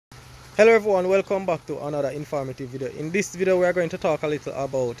Hello everyone, welcome back to another informative video. In this video we are going to talk a little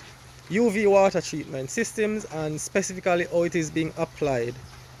about UV water treatment systems and specifically how it is being applied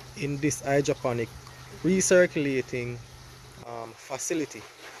in this hydroponic recirculating facility,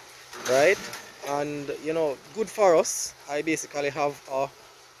 right? And good for us. I basically have a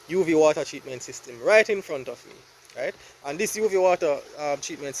UV water treatment system right in front of me, right? And this UV water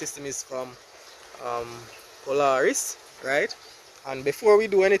treatment system is from Polaris, right? And before we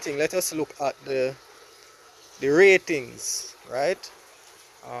do anything, let us look at the ratings, right,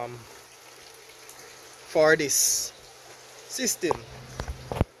 for this system,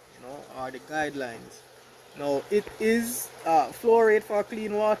 or the guidelines. Now it is flow rate for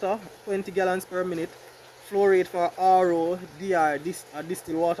clean water 20 gallons per minute, flow rate for RO DR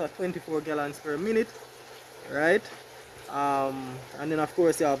distilled water 24 gallons per minute, right? And then of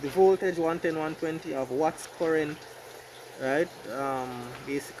course you have the voltage 110 120, you have watts current, right?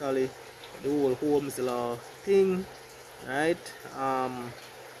 Basically the whole Ohm's law thing, right?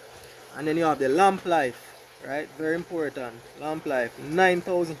 And then you have the lamp life, right? Very important. Lamp life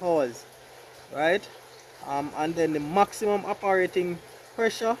 9,000 hours, right? And then the maximum operating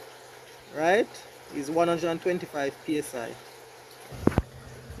pressure, right, is 125 psi,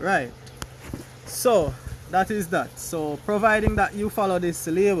 right? So that is that. So providing that you follow this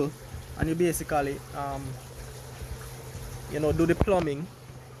label and you basically do the plumbing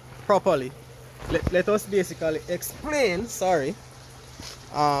properly, let us basically explain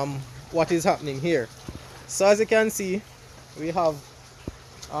what is happening here. So as you can see, we have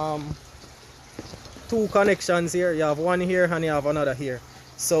two connections here. You have one here and you have another here.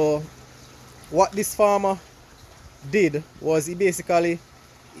 So what this farmer did was he basically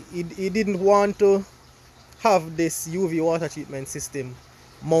he didn't want to have this UV water treatment system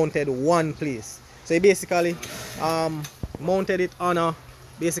mounted one place. So he basically mounted it on a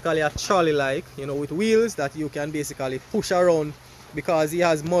trolley like, with wheels that you can basically push around, because he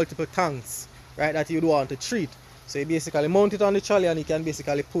has multiple tanks, right, that you'd want to treat. So he basically mount it on the trolley and he can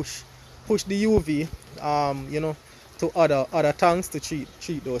basically push the UV to other tanks to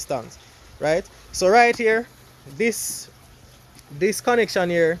treat those tanks, right? So right here, this connection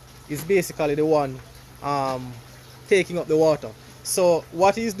here is basically the one taking up the water. So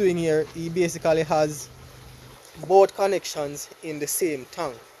what he's doing here, he basically has both connections in the same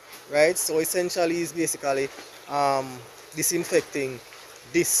tank, right? So essentially he's basically disinfecting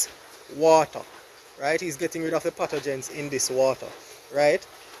this water, right? He's getting rid of the pathogens in this water, right?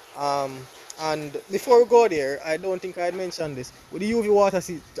 And before we go there, I don't think I had mentioned this. With the UV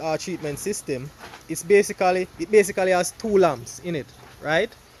water treatment system, it basically has two lamps in it, right?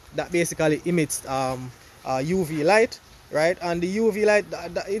 That basically emits UV light, right? And the UV light,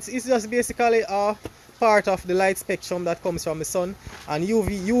 it's just basically a part of the light spectrum that comes from the sun. And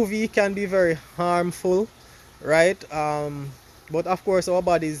UV can be very harmful, right? But of course our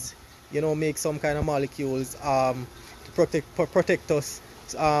bodies make some kind of molecules to protect us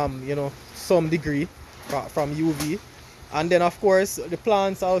some degree from UV. And then of course the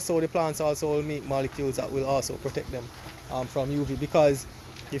plants also will make molecules that will also protect them from UV, because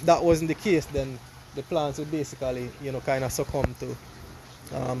if that wasn't the case, then the plants would basically kind of succumb to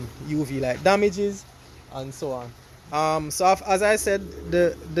UV light damages and so on. So as I said,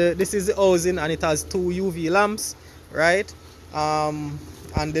 this is the housing and it has two UV lamps, right? And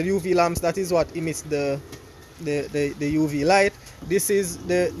the UV lamps, that is what emits the UV light. This is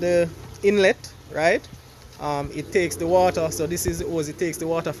the inlet, right? It takes the water. So this is the hose, it takes the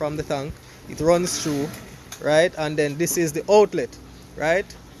water from the tank, it runs through, right? And then this is the outlet, right?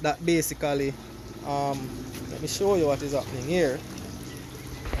 That basically let me show you what is happening here,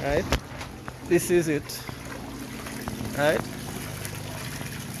 right? This is it, right?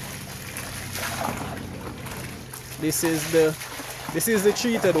 This is the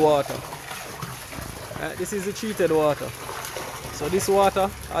treated water, right? This is the treated water. So this water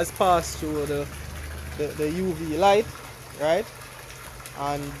has passed through the UV light, right?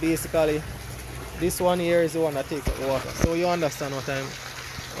 And basically this one here is the one that takes up the water. So you understand what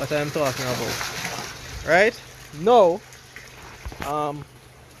I'm talking about, right? Now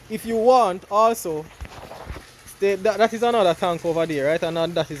if you want also, that is another tank over there, right?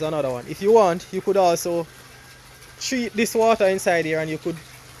 And that is another one. If you want, you could also treat this water inside here and you could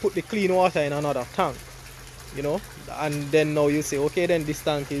put the clean water in another tank, and then now you say, okay, then this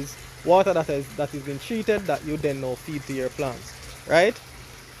tank is water that has been treated, that you then now feed to your plants, right?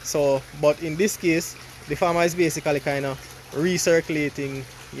 So but in this case, the farmer is basically kind of recirculating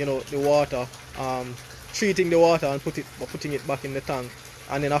the water, treating the water and putting it back in the tank,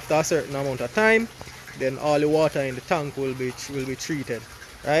 and then after a certain amount of time, then all the water in the tank will be treated,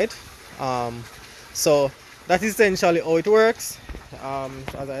 right? So that is essentially how it works.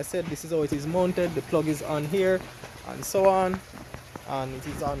 As I said, this is how it is mounted. The plug is on here and so on, and it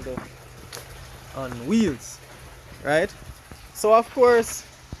is on wheels, right? So of course,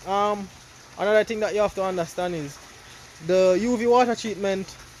 another thing that you have to understand is the UV water treatment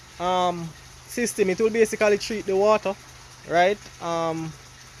system. It will basically treat the water, right?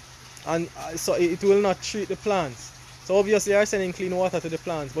 And so it will not treat the plants. So obviously you're sending clean water to the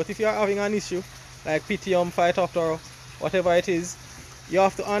plants, but if you're having an issue like Pythium, Phytophthora, whatever it is, you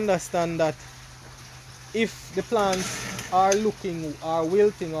have to understand that if the plants are wilting,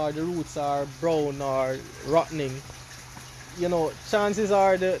 or the roots are brown or rotting, you know, chances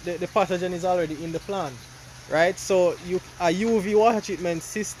are the pathogen is already in the plant, right? So a UV water treatment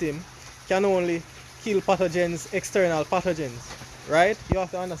system can only kill pathogens, external pathogens, right? You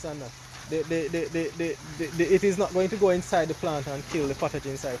have to understand that. It is not going to go inside the plant and kill the pathogen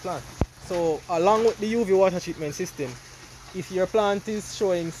inside the plant. So along with the UV water treatment system, if your plant is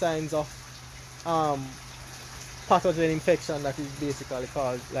showing signs of pathogen infection that is basically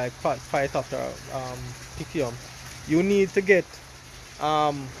called like Phytophthora, Pythium, you need to get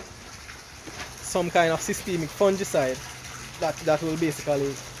some kind of systemic fungicide that will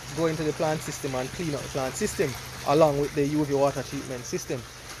basically go into the plant system and clean up the plant system along with the UV water treatment system.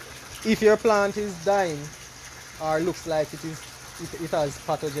 If your plant is dying or looks like it has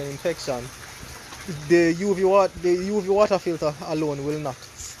pathogen infection, the UV water filter alone will not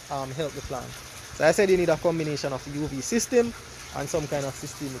help the plant. So I said you need a combination of UV system and some kind of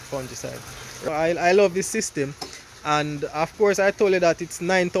systemic fungicide. I love this system, and of course I told you that it's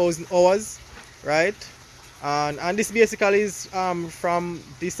 9,000 hours, right? And this basically is from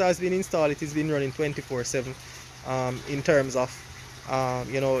this has been installed, it has been running 24/7 in terms of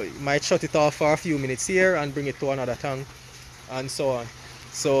you know, you might shut it off for a few minutes here and bring it to another tank and so on.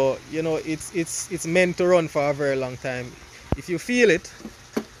 So you know, it's meant to run for a very long time. If you feel it,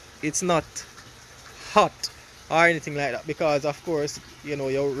 it's not hot or anything like that, because of course, you know,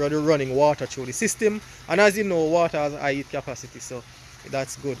 you're running water through the system, and as you know, water has a high heat capacity, so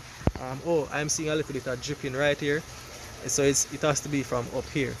that's good. Oh, I'm seeing a little bit of dripping right here, so it has to be from up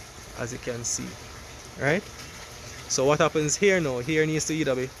here, as you can see, right? So what happens here now, here needs to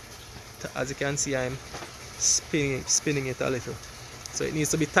either be, as you can see, I'm spinning it a little, so it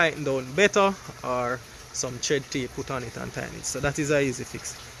needs to be tightened down better, or some thread tape put on it and tighten it. So that is an easy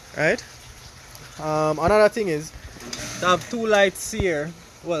fix, right? Another thing is to have two lights here,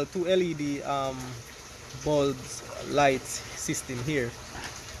 well, two LED bulbs light system here.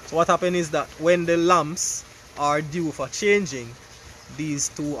 So what happens is that when the lamps are due for changing, these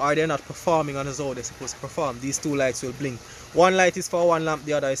two are they're not performing on as how they're supposed to perform, these two lights will blink. One light is for one lamp,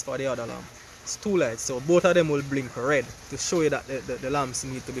 the other is for the other lamp. It's two lights, so both of them will blink red to show you that the lamps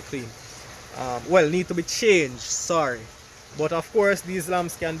need to be clean. Well, need to be changed, sorry. But of course these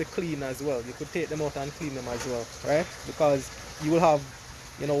lamps can be clean as well. You could take them out and clean them as well, right? Because you will have,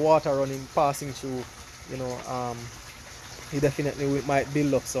 you know, water running, passing through, you know, you definitely might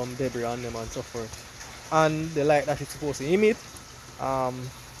build up some debris on them and so forth. And the light that it's supposed to emit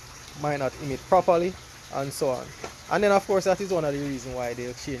might not emit properly and so on. And then of course that is one of the reasons why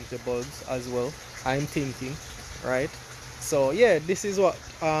they'll change the bulbs as well, I'm thinking, right? So yeah, this is what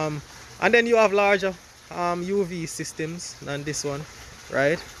and then you have larger UV systems than this one,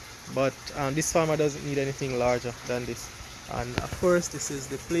 right? But this farmer doesn't need anything larger than this. And of course this is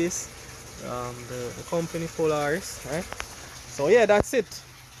the place, the company Polaris, right? So yeah, that's it,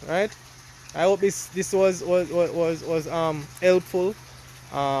 right? I hope this was helpful,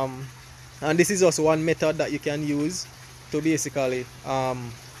 and this is also one method that you can use to basically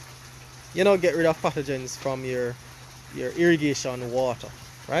you know, get rid of pathogens from your irrigation water,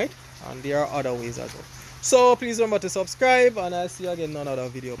 right? And there are other ways as well. So please remember to subscribe, and I'll see you again in another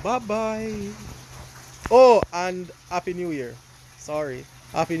video. Bye bye. Oh, and Happy New Year. Sorry,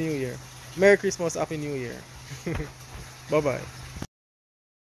 Happy New Year. Merry Christmas, Happy New Year. Bye bye.